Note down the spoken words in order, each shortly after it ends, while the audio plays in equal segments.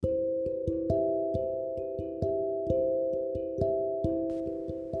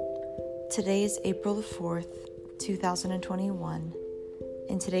Today is April the 4th, 2021,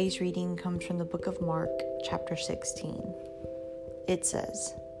 and today's reading comes from the book of Mark, chapter 16. It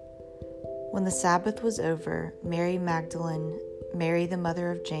says, "When the Sabbath was over, Mary Magdalene, Mary the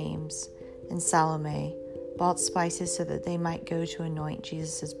mother of James, and Salome bought spices so that they might go to anoint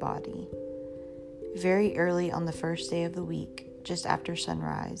Jesus' body. Very early on the first day of the week, just after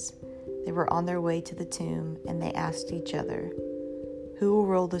sunrise, they were on their way to the tomb, and they asked each other, 'Who will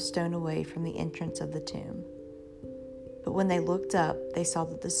roll the stone away from the entrance of the tomb?' But when they looked up, they saw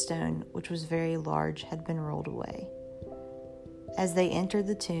that the stone, which was very large, had been rolled away. As they entered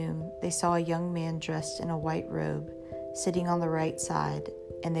the tomb, they saw a young man dressed in a white robe, sitting on the right side,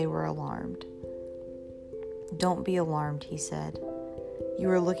 and they were alarmed. 'Don't be alarmed,' he said. 'You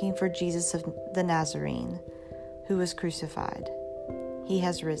are looking for Jesus of the Nazarene, who was crucified. He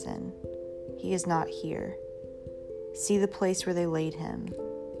has risen. He is not here. See the place where they laid him.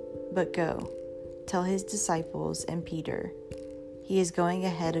 But go, tell his disciples and Peter, he is going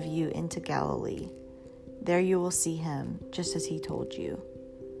ahead of you into Galilee. There you will see him, just as he told you.'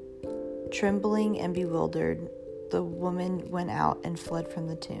 Trembling and bewildered, the woman went out and fled from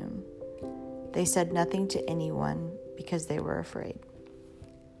the tomb. They said nothing to anyone because they were afraid."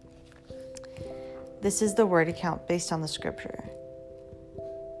 This is the word account based on the scripture.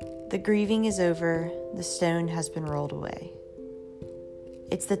 The grieving is over, the stone has been rolled away.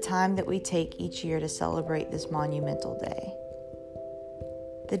 It's the time that we take each year to celebrate this monumental day.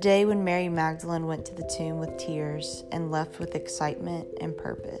 The day when Mary Magdalene went to the tomb with tears and left with excitement and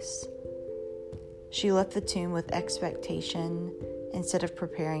purpose. She left the tomb with expectation instead of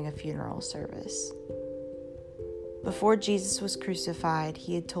preparing a funeral service. Before Jesus was crucified,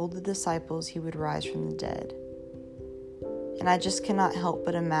 he had told the disciples he would rise from the dead. And I just cannot help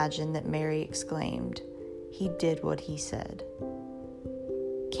but imagine that Mary exclaimed, "He did what he said."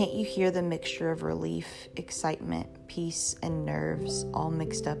 Can't you hear the mixture of relief, excitement, peace, and nerves all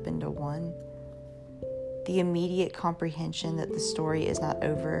mixed up into one? The immediate comprehension that the story is not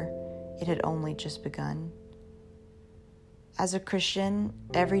over, it had only just begun. As a Christian,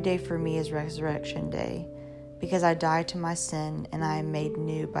 every day for me is Resurrection Day, because I die to my sin and I am made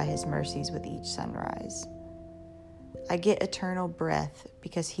new by his mercies with each sunrise. I get eternal breath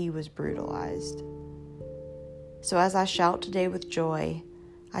because he was brutalized. So as I shout today with joy,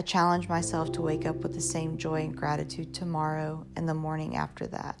 I challenge myself to wake up with the same joy and gratitude tomorrow and the morning after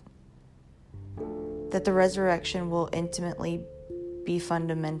that. That the resurrection will intimately be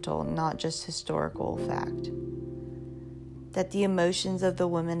fundamental, not just historical fact. That the emotions of the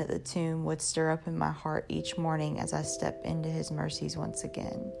women at the tomb would stir up in my heart each morning as I step into his mercies once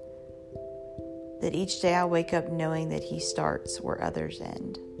again. That each day I wake up knowing that he starts where others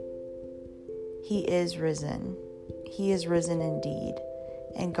end. He is risen. He is risen indeed.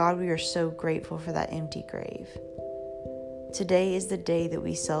 And God, we are so grateful for that empty grave. Today is the day that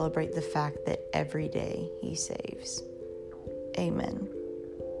we celebrate the fact that every day he saves. Amen.